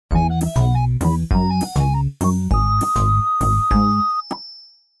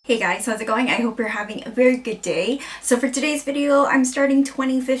Hey guys, how's it going? I hope you're having a very good day. So for today's video, I'm starting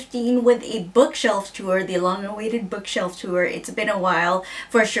 2015 with a bookshelf tour, the long-awaited bookshelf tour. It's been a while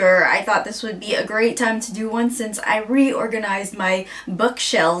for sure. I thought this would be a great time to do one since I reorganized my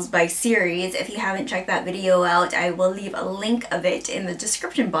bookshelves by series. If you haven't checked that video out, I will leave a link of it in the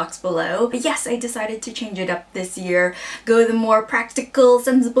description box below. But yes, I decided to change it up this year, go the more practical,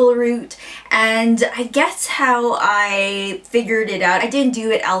 sensible route, and I guess how I figured it out, I didn't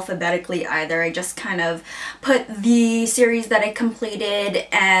do it alphabetically either. I just kind of put the series that I completed,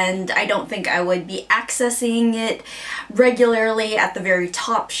 and I don't think I would be accessing it regularly at the very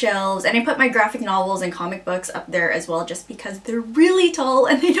top shelves. And I put my graphic novels and comic books up there as well, just because they're really tall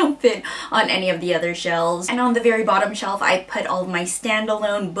and they don't fit on any of the other shelves. And on the very bottom shelf, I put all of my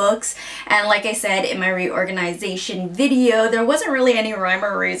standalone books. And like I said in my reorganization video, there wasn't really any rhyme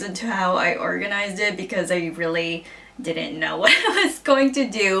or reason to how I organized it because I really didn't know what I was going to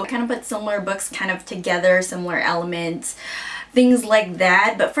do. I kind of put similar books kind of together, similar elements, things like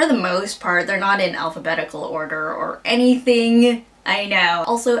that, but for the most part they're not in alphabetical order or anything. I know.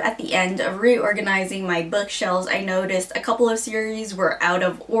 Also, at the end of reorganizing my bookshelves, I noticed a couple of series were out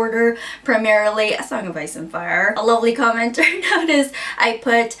of order, primarily A Song of Ice and Fire. A lovely commenter noticed I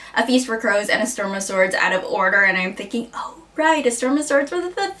put A Feast for Crows and A Storm of Swords out of order, and I'm thinking, oh right, A Storm of Swords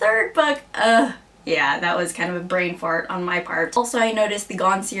was the third book. Yeah, that was kind of a brain fart on my part. Also, I noticed the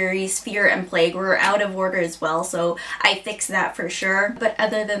Gone series, Fear and Plague, were out of order as well, so I fixed that for sure. But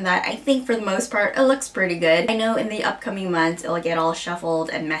other than that, I think for the most part, it looks pretty good. I know in the upcoming months, it'll get all shuffled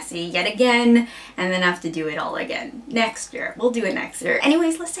and messy yet again, and then have to do it all again next year. We'll do it next year.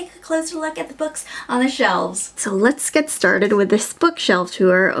 Anyways, let's take a closer look at the books on the shelves. So let's get started with this bookshelf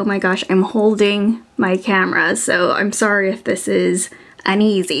tour. Oh my gosh, I'm holding my camera, so I'm sorry if this is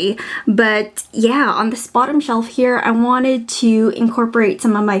uneasy, but yeah, on this bottom shelf here I wanted to incorporate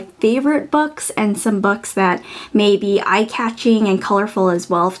some of my favorite books and some books that may be eye-catching and colorful as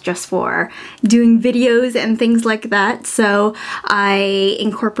well, just for doing videos and things like that. So I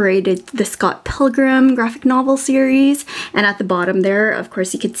incorporated the Scott Pilgrim graphic novel series, and at the bottom there, of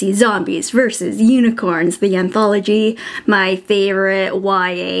course, you could see Zombies versus Unicorns, the anthology, my favorite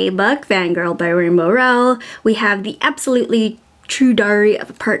YA book, Fangirl by Rainbow Rowell. We have the Absolutely True Diary of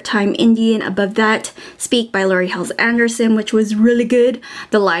a Part-Time Indian above that, Speak by Laurie Halse Anderson, which was really good,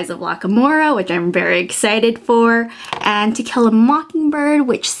 The Lies of Lackamora, which I'm very excited for, and To Kill a Mockingbird,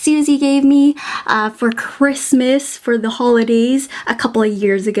 which Susie gave me for Christmas for the holidays a couple of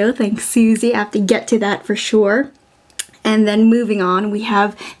years ago. Thanks, Susie. I have to get to that for sure. And then moving on, we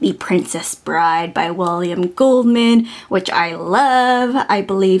have The Princess Bride by William Goldman, which I love. I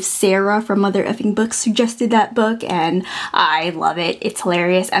believe Sarah from Mother Effing Books suggested that book, and I love it. It's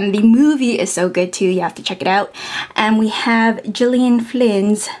hilarious, and the movie is so good too. You have to check it out. And we have Gillian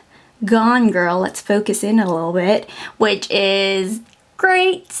Flynn's Gone Girl. Let's focus in a little bit, which is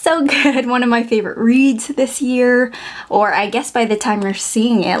great, so good. One of my favorite reads this year, or I guess by the time you're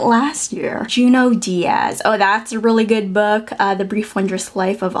seeing it, last year. Junot Diaz. Oh, that's a really good book. The Brief Wondrous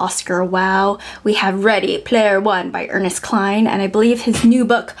Life of Oscar Wilde. We have Ready Player One by Ernest Cline, and I believe his new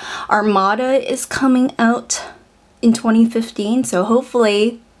book Armada is coming out in 2015, so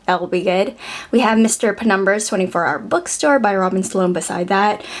hopefully that will be good. We have Mr. Penumbra's 24-Hour Bookstore by Robin Sloan beside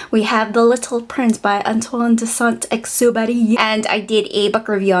that. We have The Little Prince by Antoine de Saint-Exupéry, and I did a book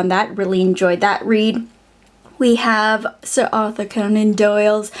review on that. Really enjoyed that read. We have Sir Arthur Conan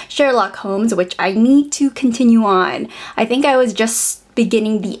Doyle's Sherlock Holmes, which I need to continue on. I think I was just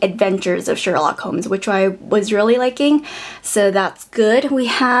beginning the adventures of Sherlock Holmes, which I was really liking, so that's good. We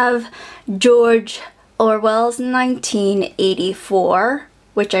have George Orwell's 1984,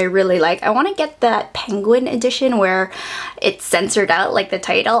 which I really like. I want to get that Penguin edition where it's censored out like the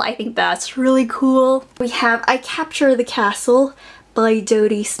title. I think that's really cool. We have I Capture the Castle by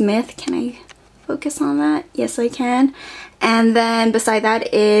Dodie Smith. Can I focus on that? Yes, I can. And then beside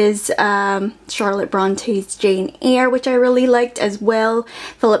that is Charlotte Bronte's Jane Eyre, which I really liked as well.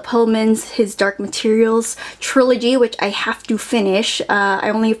 Philip Pullman's His Dark Materials trilogy, which I have to finish. I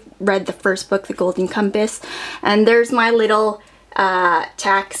only read the first book, The Golden Compass. And there's my little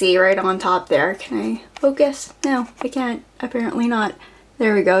taxi right on top there. Can I focus? No, I can't. Apparently not.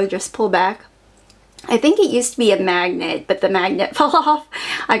 There we go, just pull back. I think it used to be a magnet, but the magnet fell off.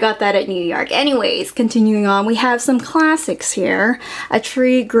 I got that at New York. Anyways, continuing on, we have some classics here. A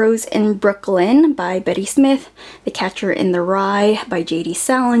Tree Grows in Brooklyn by Betty Smith. The Catcher in the Rye by J.D.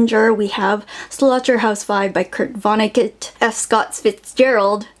 Salinger. We have Slaughterhouse-Five by Kurt Vonnegut. F. Scott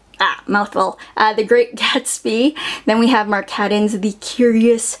Fitzgerald mouthful. The Great Gatsby. Then we have Mark Haddon's The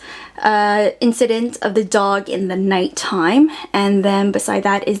Curious Incident of the Dog in the Nighttime. And then beside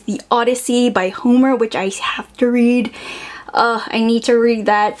that is The Odyssey by Homer, which I have to read. I need to read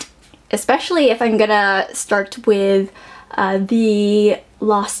that, especially if I'm gonna start with The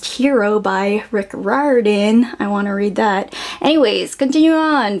Lost Hero by Rick Riordan. I want to read that. Anyways, continue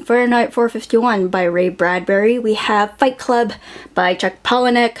on. Fahrenheit 451 by Ray Bradbury. We have Fight Club by Chuck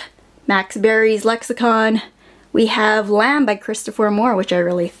Palahniuk. Max Berry's Lexicon. We have Lamb by Christopher Moore, which I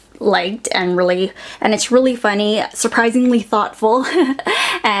really liked, and it's really funny, surprisingly thoughtful,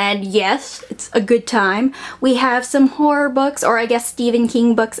 and yes, it's a good time. We have some horror books, or I guess Stephen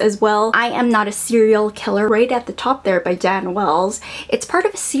King books as well. I Am Not a Serial Killer, right at the top there, by Dan Wells. It's part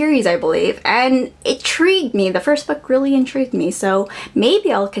of a series, I believe, and it intrigued me. The first book really intrigued me, so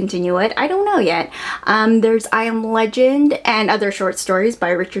maybe I'll continue it. I don't know yet. There's I Am Legend and other short stories by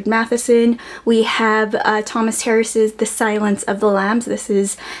Richard Matheson. We have Thomas Harris's The Silence of the Lambs. This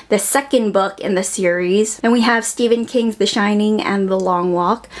is the second book in the series. Then we have Stephen King's The Shining and The Long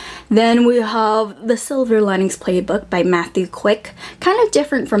Walk. Then we have The Silver Linings Playbook by Matthew Quick. Kind of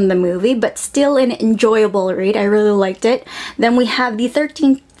different from the movie, but still an enjoyable read. I really liked it. Then we have The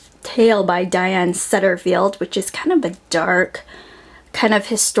 13th Tale by Diane Setterfield, which is kind of a dark, kind of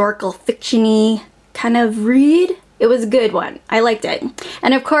historical fiction-y kind of read. It was a good one. I liked it.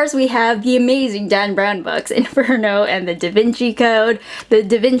 And of course we have the amazing Dan Brown books, Inferno and The Da Vinci Code. The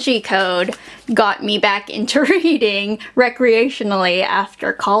Da Vinci Code got me back into reading recreationally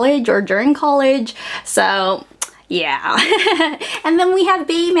after college or during college. So yeah. And then we have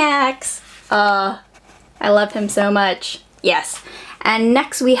Baymax. I love him so much. Yes. And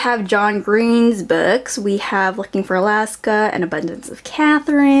next we have John Green's books. We have Looking for Alaska, An Abundance of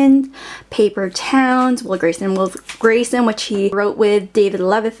Catherine, Paper Towns, Will Grayson, which he wrote with David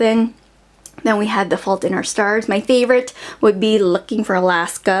Levithan. Then we had The Fault in Our Stars. My favorite would be Looking for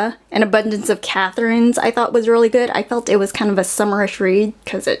Alaska. An Abundance of Catherines I thought was really good. I felt it was kind of a summerish read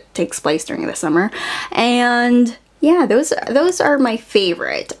because it takes place during the summer. And yeah, those are my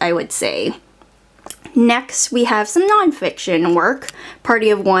favorite, I would say. Next, we have some nonfiction work. Party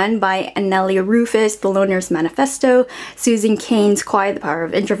of One by Annelia Rufus, The Loner's Manifesto, Susan Cain's Quiet, The Power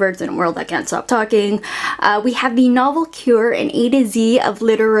of Introverts in a World That Can't Stop Talking. We have The Novel Cure, an A to Z of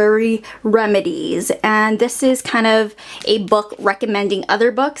literary remedies. And this is kind of a book recommending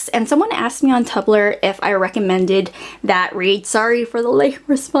other books. And someone asked me on Tumblr if I recommended that read. Sorry for the late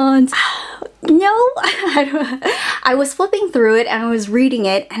response. No, I was flipping through it and I was reading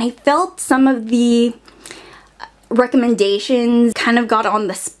it and I felt some of the recommendations kind of got on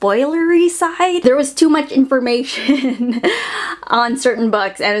the spoilery side. There was too much information on certain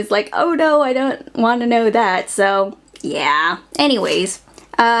books and it's like, oh no, I don't want to know that. So yeah. Anyways,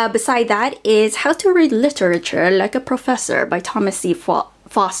 beside that is How to Read Literature Like a Professor by Thomas C.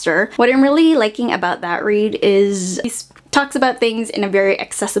 Foster. What I'm really liking about that read is talks about things in a very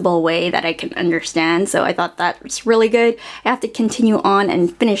accessible way that I can understand, so I thought that was really good. I have to continue on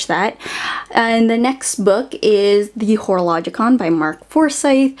and finish that. And the next book is The Horologicon by Mark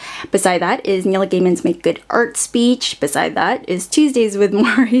Forsyth. Beside that is Neil Gaiman's Make Good Art Speech. Beside that is Tuesdays with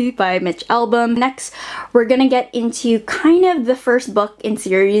Morrie by Mitch Albom. Next, we're gonna get into kind of the first book in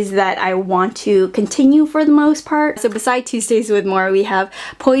series that I want to continue for the most part. So beside Tuesdays with Morrie, we have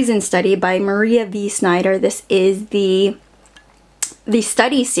Poison Study by Maria V. Snyder. This is the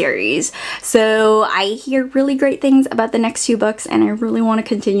study series. So I hear really great things about the next two books and I really want to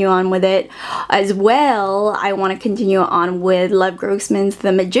continue on with it. As well, I want to continue on with Lev Grossman's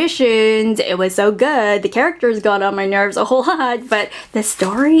The Magicians. It was so good. The characters got on my nerves a whole lot, but the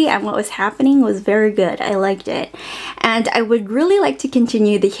story and what was happening was very good. I liked it. And I would really like to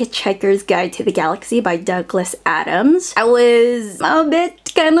continue The Hitchhiker's Guide to the Galaxy by Douglas Adams. I was a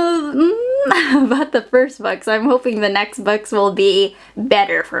bit kind of about the first book, so I'm hoping the next books will be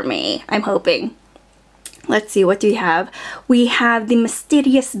better for me. I'm hoping. Let's see, what do we have? We have The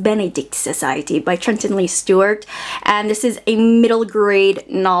Mysterious Benedict Society by Trenton Lee Stewart, and this is a middle grade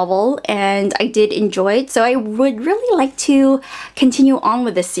novel and I did enjoy it, so I would really like to continue on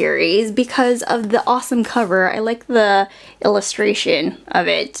with the series because of the awesome cover. I like the illustration of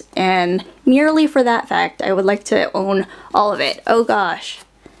it, and merely for that fact I would like to own all of it. Oh gosh.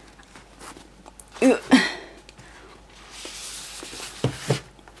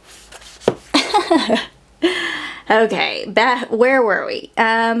 Okay, where were we?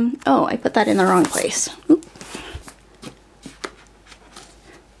 Oh, I put that in the wrong place. Oop.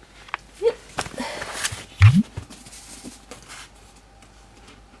 Yep.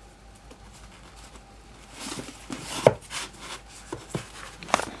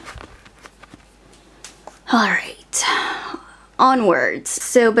 onwards.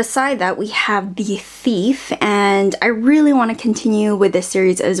 So beside that, we have The Thief, and I really want to continue with this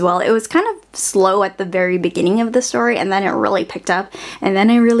series as well. It was kind of slow at the very beginning of the story, and then it really picked up, and then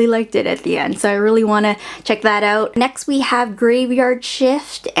I really liked it at the end, so I really want to check that out. Next we have Graveyard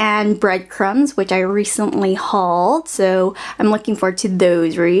Shift and Breadcrumbs, which I recently hauled, so I'm looking forward to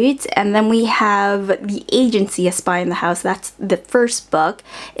those reads. And then we have The Agency, A Spy in the House. That's the first book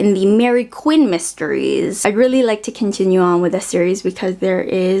in the Mary Quinn mysteries. I'd really like to continue on with this series because there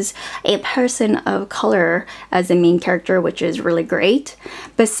is a person of color as the main character, which is really great.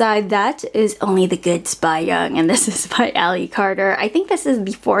 Beside that is Only the Good Spy Young, and this is by Ali Carter. I think this is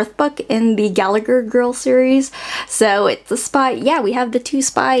the fourth book in the Gallagher Girl series, so it's a spy. Yeah, we have the two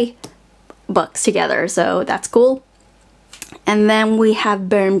spy books together, so that's cool. And then we have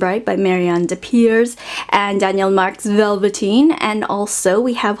Burn Bright by Marianne de Peers and Daniel Marks Velveteen. And also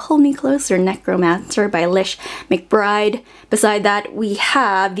we have Hold Me Closer, Necromancer by Lish McBride. Beside that, we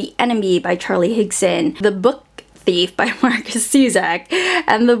have The Enemy by Charlie Higson, The Book Thief by Marcus Cusack,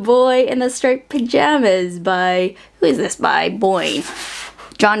 and The Boy in the Striped Pajamas by, who is this by? Boyne.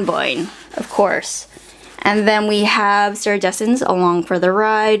 John Boyne, of course. And then we have Sarah Jessens, Along for the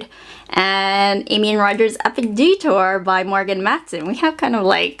Ride, and Amy and Roger's Epic Detour by Morgan Matson. We have kind of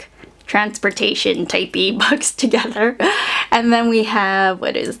like transportation typey books together. And then we have,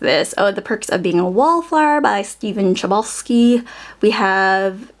 what is this? Oh, The Perks of Being a Wallflower by Stephen Chbosky. We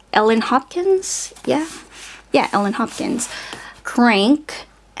have Ellen Hopkins, yeah, Ellen Hopkins. Crank.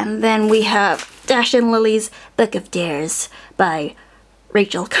 And then we have Dash and Lily's Book of Dares by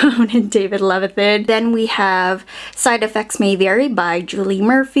Rachel Cohn and David Levithan. Then we have Side Effects May Vary by Julie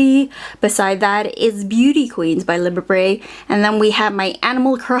Murphy. Beside that is Beauty Queens by Libba Bray. And then we have my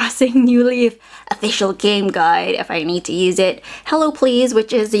Animal Crossing New Leaf official game guide, if I need to use it. Hello Please,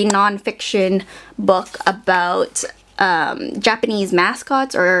 which is a non-fiction book about Japanese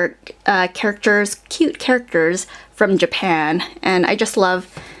mascots or characters, cute characters from Japan. And I just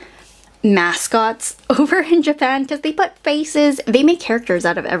love mascots over in Japan because they put faces, they make characters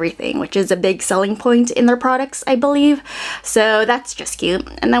out of everything, which is a big selling point in their products, I believe. So that's just cute.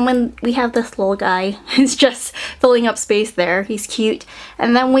 And then when we have this little guy, he's just filling up space there, he's cute.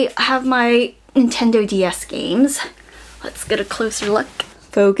 And then we have my Nintendo DS games. Let's get a closer look.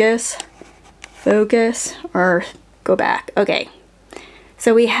 Focus, or go back. Okay.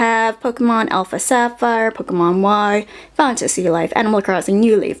 So we have Pokemon Alpha Sapphire, Pokemon Y, Fantasy Life, Animal Crossing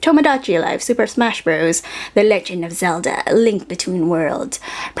New Leaf, Tomodachi Life, Super Smash Bros., The Legend of Zelda, A Link Between Worlds,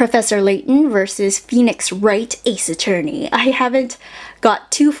 Professor Layton versus Phoenix Wright Ace Attorney. I haven't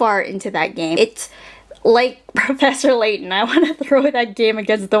got too far into that game. It's like Professor Layton. I want to throw that game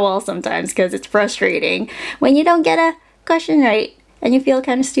against the wall sometimes because it's frustrating when you don't get a question right and you feel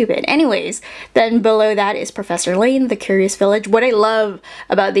kind of stupid. Anyways, then below that is Professor Layton, The Curious Village. What I love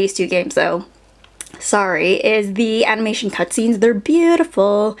about these two games though, is the animation cutscenes. They're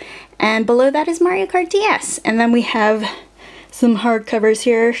beautiful. And below that is Mario Kart DS. And then we have some hardcovers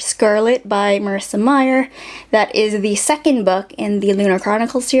here. Scarlet by Marissa Meyer. That is the second book in the Lunar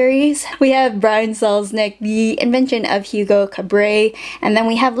Chronicle series. We have Brian Selznick, The Invention of Hugo Cabret. And then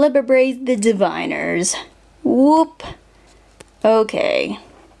we have Libba Bray's The Diviners. Whoop. Okay,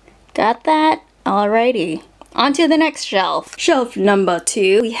 got that? Alrighty. On to the next shelf. Shelf number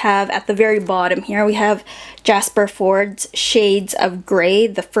 2. We have at the very bottom here, we have Jasper Ford's Shades of Grey,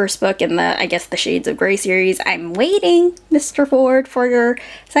 the first book in the, I guess, the Shades of Grey series. I'm waiting, Mr. Ford, for your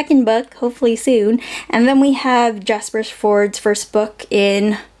second book, hopefully soon. And then we have Jasper Ford's first book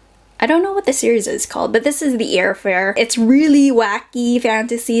in, I don't know what the series is called, but this is The Airfare. It's really wacky,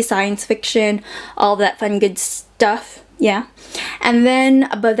 fantasy, science fiction, all that fun good stuff. Yeah. And then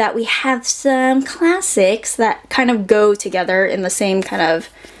above that we have some classics that kind of go together in the same kind of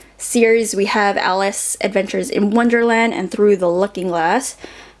series. We have Alice Adventures in Wonderland and Through the Looking Glass.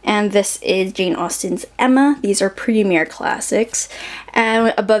 And this is Jane Austen's Emma. These are premier classics.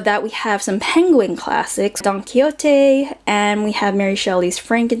 And above that we have some Penguin classics, Don Quixote, and we have Mary Shelley's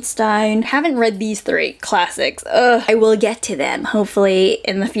Frankenstein. Haven't read these three classics. Ugh, I will get to them, hopefully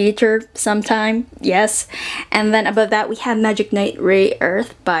in the future sometime, yes. And then above that we have Magic Knight Ray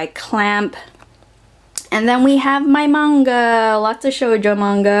Earth by Clamp. And then we have my manga, lots of shoujo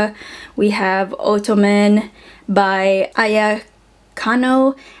manga. We have Otomen by Aya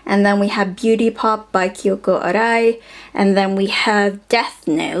Kano, and then we have Beauty Pop by Kyoko Arai, and then we have Death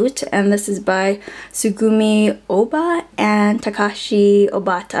Note, and this is by Sugumi Oba and Takashi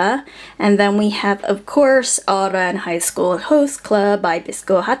Obata. And then we have, of course, Ouran High School Host Club by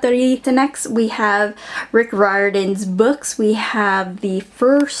Bisco Hattori. So next we have Rick Riordan's books. We have the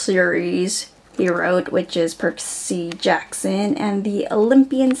first series. he wrote, which is Percy Jackson, and the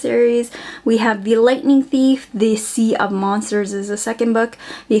Olympian series. We have The Lightning Thief, The Sea of Monsters is the second book,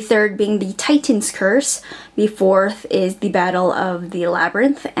 the third being The Titan's Curse, the fourth is The Battle of the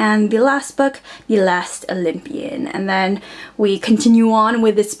Labyrinth, and the last book, The Last Olympian. And then we continue on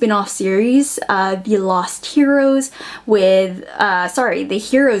with the spin-off series, The Lost Heroes, with, The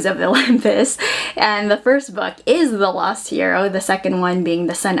Heroes of Olympus, and the first book is The Lost Hero, the second one being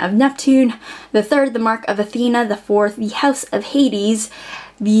The Son of Neptune, the third, The Mark of Athena, the fourth, The House of Hades,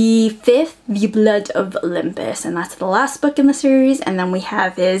 the fifth, The Blood of Olympus, and that's the last book in the series. And then we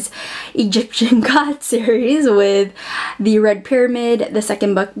have his Egyptian God series with The Red Pyramid, the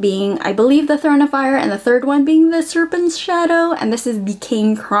second book being, I believe, The Throne of Fire, and the third one being The Serpent's Shadow, and this is the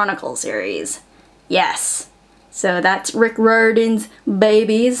King Chronicle series. Yes. So that's Rick Riordan's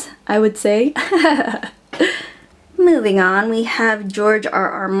babies, I would say. Moving on, we have George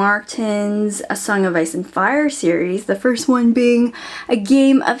R.R. Martin's A Song of Ice and Fire series, the first one being A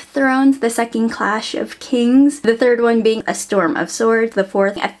Game of Thrones, the second Clash of Kings, the third one being A Storm of Swords, the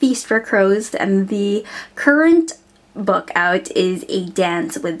fourth A Feast for Crows, and the current book out is A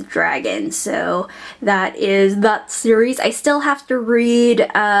Dance with Dragons. So that is that series. I still have to read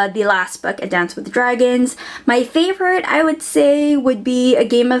the last book, A Dance with Dragons. My favorite, I would say, would be A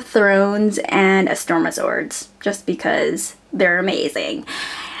Game of Thrones and A Storm of Swords, just because they're amazing.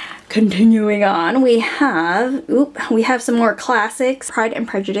 Continuing on, we have some more classics. Pride and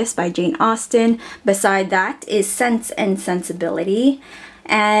Prejudice by Jane Austen. Beside that is Sense and Sensibility.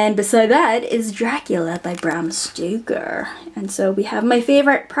 And beside that is Dracula by Bram Stoker. And so we have my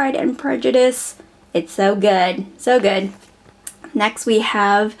favorite, Pride and Prejudice. It's so good. So good. Next we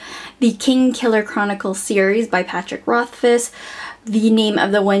have the King Killer Chronicles series by Patrick Rothfuss. The Name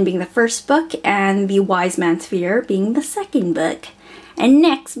of the Wind being the first book, and The Wise Man's Fear being the second book. And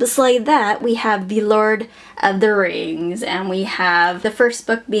next, beside that, we have The Lord of the Rings. And we have the first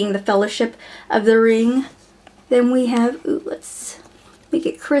book being The Fellowship of the Ring. Then we have, let's make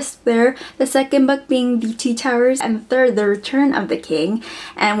it crisp there. The second book being The Two Towers, and the third, The Return of the King.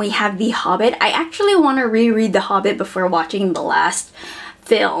 And we have The Hobbit. I actually want to reread The Hobbit before watching the last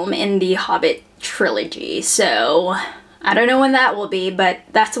film in the Hobbit trilogy. So I don't know when that will be, but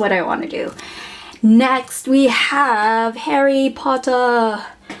that's what I want to do. Next, we have Harry Potter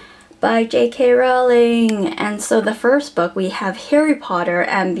by J.K. Rowling. And so the first book, we have Harry Potter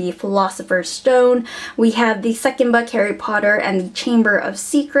and the Philosopher's Stone. We have the second book, Harry Potter and the Chamber of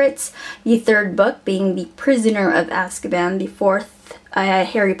Secrets. The third book being The Prisoner of Azkaban. The fourth,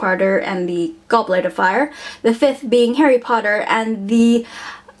 Harry Potter and the Goblet of Fire. The fifth being Harry Potter and the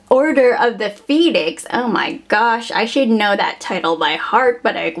Order of the Phoenix. Oh my gosh, I should know that title by heart,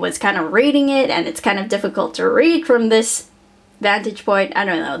 but I was kind of reading it and it's kind of difficult to read from this vantage point. I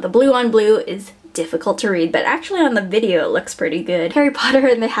don't know, the blue on blue is difficult to read, but actually on the video it looks pretty good. Harry Potter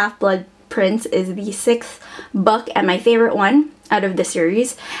and the Half-Blood Prince is the sixth book and my favorite one out of the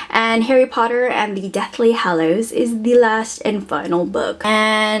series, and Harry Potter and the Deathly Hallows is the last and final book.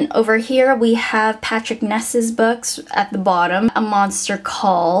 And over here we have Patrick Ness's books at the bottom. A Monster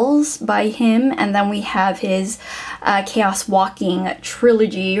Calls by him, and then we have his Chaos Walking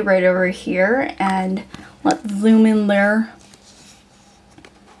trilogy right over here, and let's zoom in there.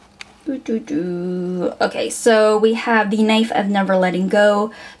 Okay, so we have The Knife of Never Letting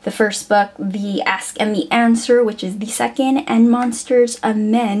Go, the first book, The Ask and the Answer, which is the second, and Monsters of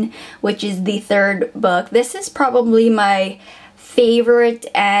Men, which is the third book. This is probably my favorite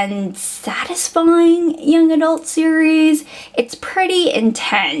and satisfying young adult series. It's pretty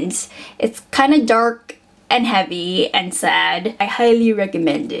intense. It's kind of dark and heavy and sad. I highly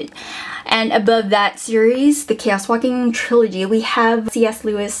recommend it. And above that series, the Chaos Walking trilogy, we have C.S.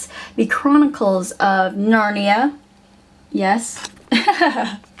 Lewis, The Chronicles of Narnia. Yes.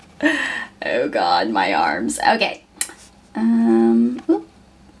 Oh god, my arms. Okay.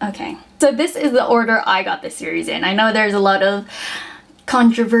 Okay. So this is the order I got this series in. I know there's a lot of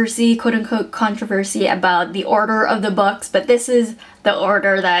controversy, quote-unquote controversy, about the order of the books, but this is the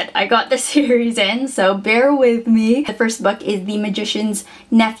order that I got the series in, so bear with me. The first book is The Magician's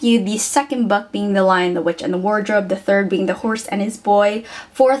Nephew, the second book being The Lion, the Witch, and the Wardrobe, the third being The Horse and His Boy,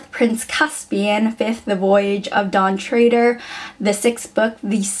 fourth, Prince Caspian, fifth, The Voyage of Dawn Treader, the sixth book,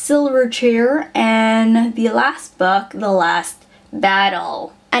 The Silver Chair, and the last book, The Last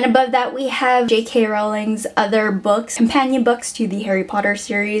Battle. And above that we have J.K. Rowling's other books, companion books to the Harry Potter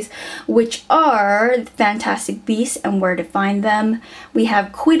series, which are Fantastic Beasts and Where to Find Them. We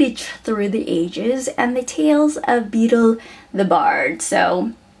have Quidditch Through the Ages and The Tales of Beetle the Bard.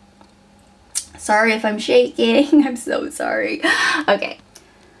 So, sorry if I'm shaking, I'm so sorry. Okay.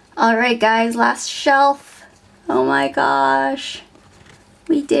 Alright guys, last shelf. Oh my gosh.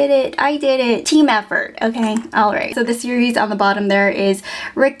 We did it. I did it. Team effort. Okay. Alright. So the series on the bottom there is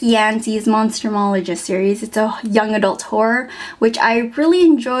Rick Yancey's Monstermologist series. It's a young adult horror, which I really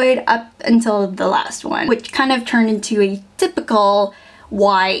enjoyed up until the last one, which kind of turned into a typical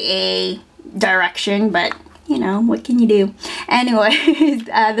YA direction, but you know, what can you do? Anyway,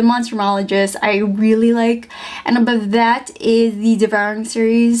 the Monstermologist I really like. And above that is the Devouring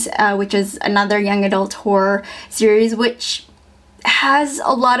series, which is another young adult horror series, which has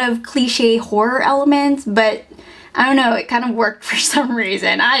a lot of cliche horror elements, but I don't know, it kind of worked for some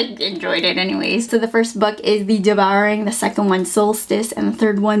reason. I enjoyed it anyways. So the first book is The Devouring, the second one Solstice, and the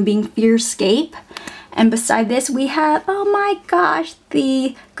third one being Fearscape. And beside this we have, oh my gosh,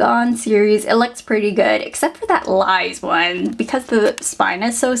 the Gone series. It looks pretty good, except for that Lies one. Because the spine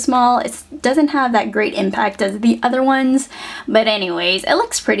is so small, it doesn't have that great impact as the other ones. But anyways, it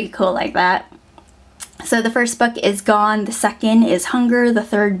looks pretty cool like that. So the first book is Gone, the second is Hunger, the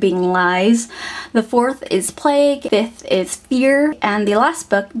third being Lies, the fourth is Plague, fifth is Fear, and the last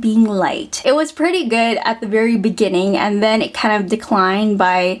book being Light. It was pretty good at the very beginning, and then it kind of declined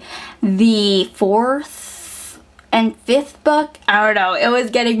by the fourth and fifth book. I don't know, it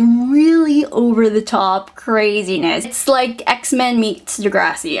was getting really over the top craziness. It's like X-Men meets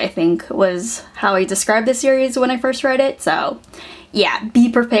Degrassi, I think was how I described the series when I first read it, so yeah, be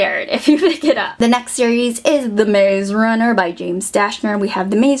prepared if you pick it up. The next series is The Maze Runner by James Dashner. We have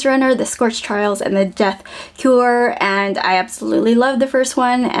The Maze Runner, The Scorched Trials, and The Death Cure, and I absolutely loved the first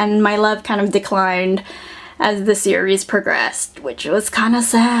one, and my love kind of declined as the series progressed, which was kind of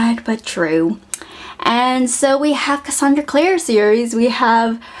sad, but true. And so we have Cassandra Clare series. We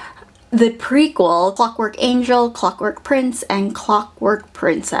have the prequel, Clockwork Angel, Clockwork Prince, and Clockwork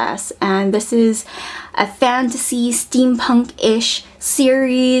Princess. And this is a fantasy steampunk-ish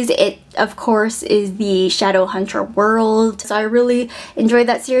series. It, of course, is the Shadowhunter world. So I really enjoyed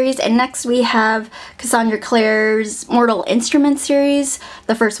that series. And next we have Cassandra Clare's Mortal Instruments series.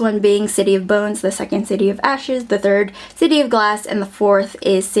 The first one being City of Bones, the second City of Ashes, the third City of Glass, and the fourth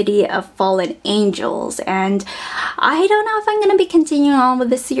is City of Fallen Angels. And I don't know if I'm going to be continuing on with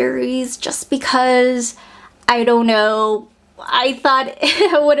the series just because, I don't know, I thought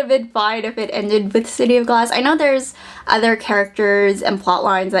it would have been fine if it ended with City of Glass. I know there's other characters and plot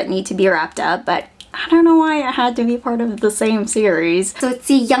lines that need to be wrapped up, but I don't know why it had to be part of the same series. So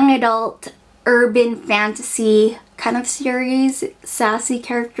it's a young adult urban fantasy kind of series. Sassy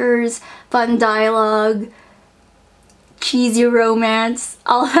characters, fun dialogue, cheesy romance,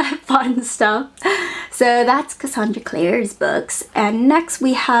 all that fun stuff. So that's Cassandra Clare's books. And next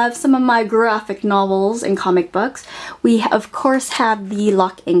we have some of my graphic novels and comic books. We of course have the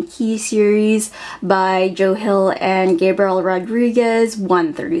Lock and Key series by Joe Hill and Gabriel Rodriguez,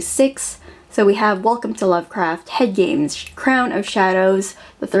 136. So we have Welcome to Lovecraft, Head Games, Crown of Shadows,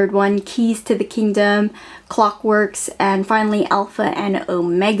 the third one, Keys to the Kingdom, Clockworks, and finally Alpha and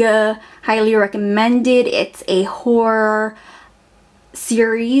Omega. Highly recommended. It's a horror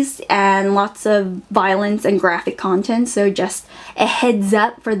series and lots of violence and graphic content, so just a heads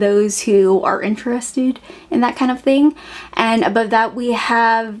up for those who are interested in that kind of thing. And above that we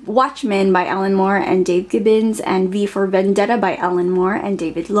have Watchmen by Alan Moore and Dave Gibbons, and V for Vendetta by Alan Moore and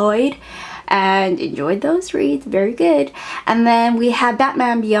David Lloyd, and enjoyed those reads, very good. And then we have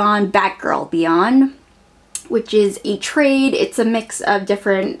Batman Beyond, Batgirl Beyond, which is a trade. It's a mix of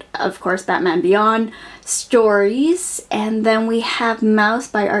different, of course, Batman Beyond stories. And then we have Mouse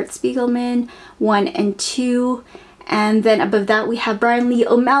by Art Spiegelman, 1 and 2. And then above that we have Brian Lee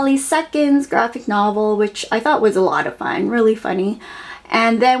O'Malley's Seconds graphic novel, which I thought was a lot of fun, really funny.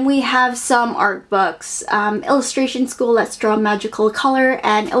 And then we have some art books, Illustration School, Let's Draw Magical Color,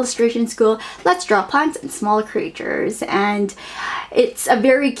 and Illustration School, Let's Draw Plants and Small Creatures. And it's a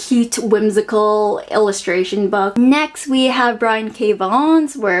very cute, whimsical illustration book. Next, we have Brian K.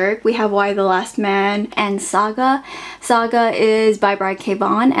 Vaughan's work. We have Why the Last Man and Saga. Saga is by Brian K.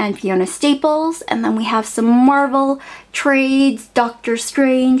 Vaughan and Fiona Staples. And then we have some Marvel trades, Doctor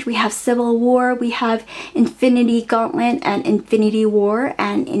Strange, we have Civil War, we have Infinity Gauntlet and Infinity War,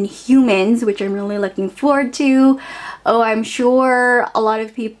 and Inhumans, which I'm really looking forward to. Oh, I'm sure a lot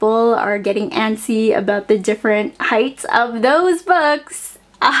of people are getting antsy about the different heights of those books.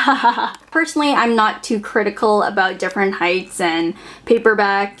 Personally, I'm not too critical about different heights and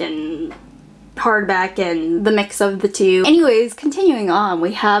paperback and hardback and the mix of the two. Anyways, continuing on,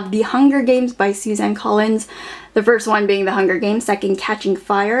 we have The Hunger Games by Suzanne Collins. The first one being The Hunger Games, second Catching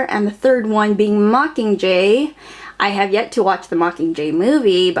Fire, and the third one being Mockingjay. I have yet to watch the Mockingjay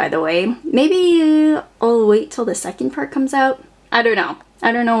movie, by the way. Maybe I'll wait till the second part comes out. I don't know.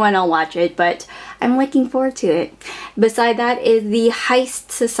 I don't know when I'll watch it, but I'm looking forward to it. Beside that is the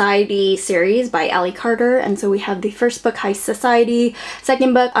Heist Society series by Ellie Carter. And so we have the first book, Heist Society,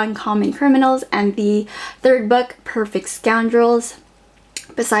 second book, Uncommon Criminals, and the third book, Perfect Scoundrels.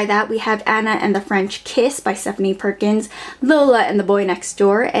 Beside that, we have Anna and the French Kiss by Stephanie Perkins, Lola and the Boy Next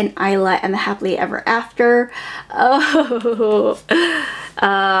Door, and Isla and the Happily Ever After. Oh,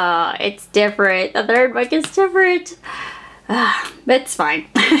 it's different. The third book is different. But it's fine.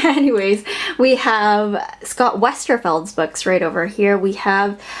 Anyways, we have Scott Westerfeld's books right over here. We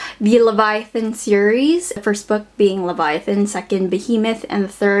have the Leviathan series, the first book being Leviathan, second Behemoth, and the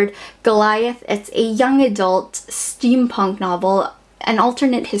third Goliath. It's a young adult steampunk novel, an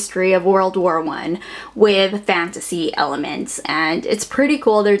alternate history of World War I with fantasy elements, and it's pretty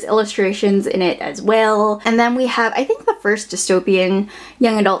cool. There's illustrations in it as well. And then we have, I think, the first dystopian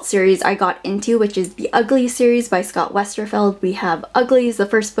young adult series I got into, which is the Uglies series by Scott Westerfeld. We have Uglies, the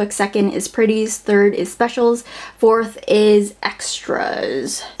first book, second is Pretties, third is Specials, fourth is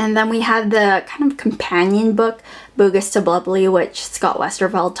Extras. And then we have the kind of companion book, Bogus to Blubbly, which Scott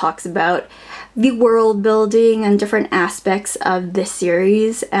Westerfeld talks about the world building and different aspects of this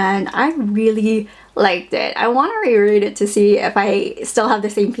series, and I really liked it. I want to reread it to see if I still have the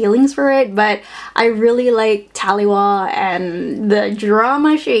same feelings for it, but I really like Taliwa and the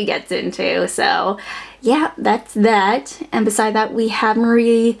drama she gets into, so yeah, that's that. And beside that, we have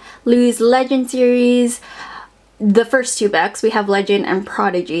Marie Lou's Legend series. The first two books, we have Legend and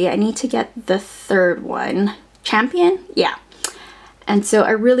Prodigy. I need to get the third one. Champion? Yeah. And so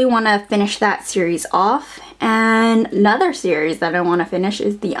I really want to finish that series off. And another series that I want to finish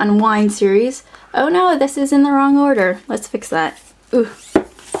is the Unwind series. Oh no, this is in the wrong order. Let's fix that. Ooh.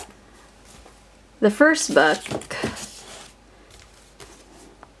 The first book.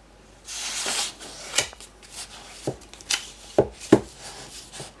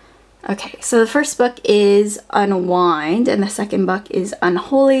 Okay, so the first book is Unwind and the second book is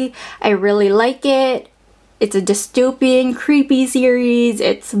Unholy. I really like it. It's a dystopian, creepy series.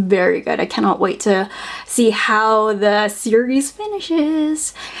 It's very good. I cannot wait to see how the series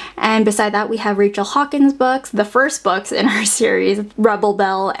finishes. And beside that, we have Rachel Hawkins' books. The first books in her series, Rebel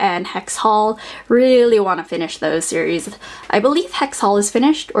Bell and Hex Hall. Really want to finish those series. I believe Hex Hall is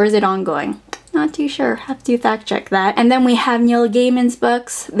finished, or is it ongoing? Not too sure. Have to fact check that. And then we have Neil Gaiman's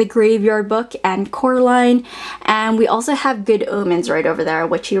books, The Graveyard Book and Coraline. And we also have Good Omens right over there,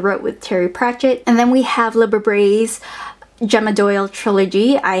 which he wrote with Terry Pratchett. And then we have Libba Bray's Gemma Doyle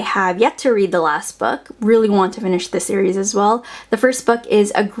trilogy. I have yet to read the last book. Really want to finish the series as well. The first book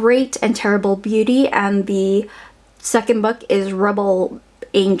is A Great and Terrible Beauty, and the second book is Rebel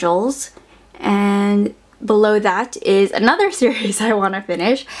Angels. And below that is another series I want to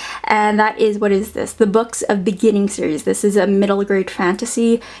finish, and that is, what is this? The Books of Beginning series. This is a middle grade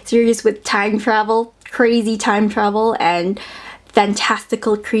fantasy series with time travel, crazy time travel, and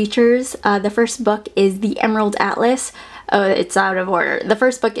fantastical creatures. The first book is The Emerald Atlas. Oh, it's out of order. The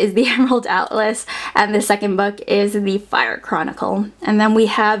first book is The Emerald Atlas, and the second book is The Fire Chronicle. And then we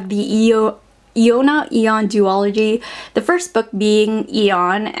have the Eon duology. The first book being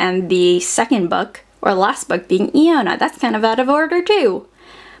Eon, and the second book, or last book, being Iona. That's kind of out of order too.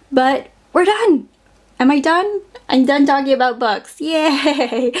 But we're done. Am I done? I'm done talking about books.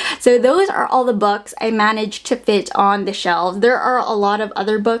 Yay! So those are all the books I managed to fit on the shelves. There are a lot of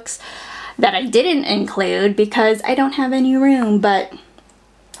other books that I didn't include because I don't have any room, but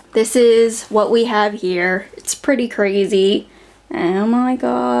this is what we have here. It's pretty crazy. Oh my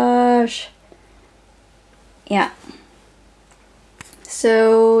gosh. Yeah.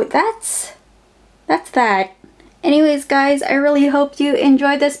 So that's that. Anyways, guys, I really hope you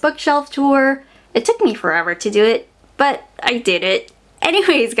enjoyed this bookshelf tour. It took me forever to do it, but I did it.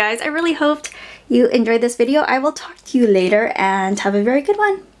 Anyways, guys, I really hoped you enjoyed this video. I will talk to you later and have a very good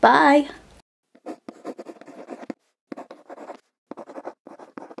one. Bye!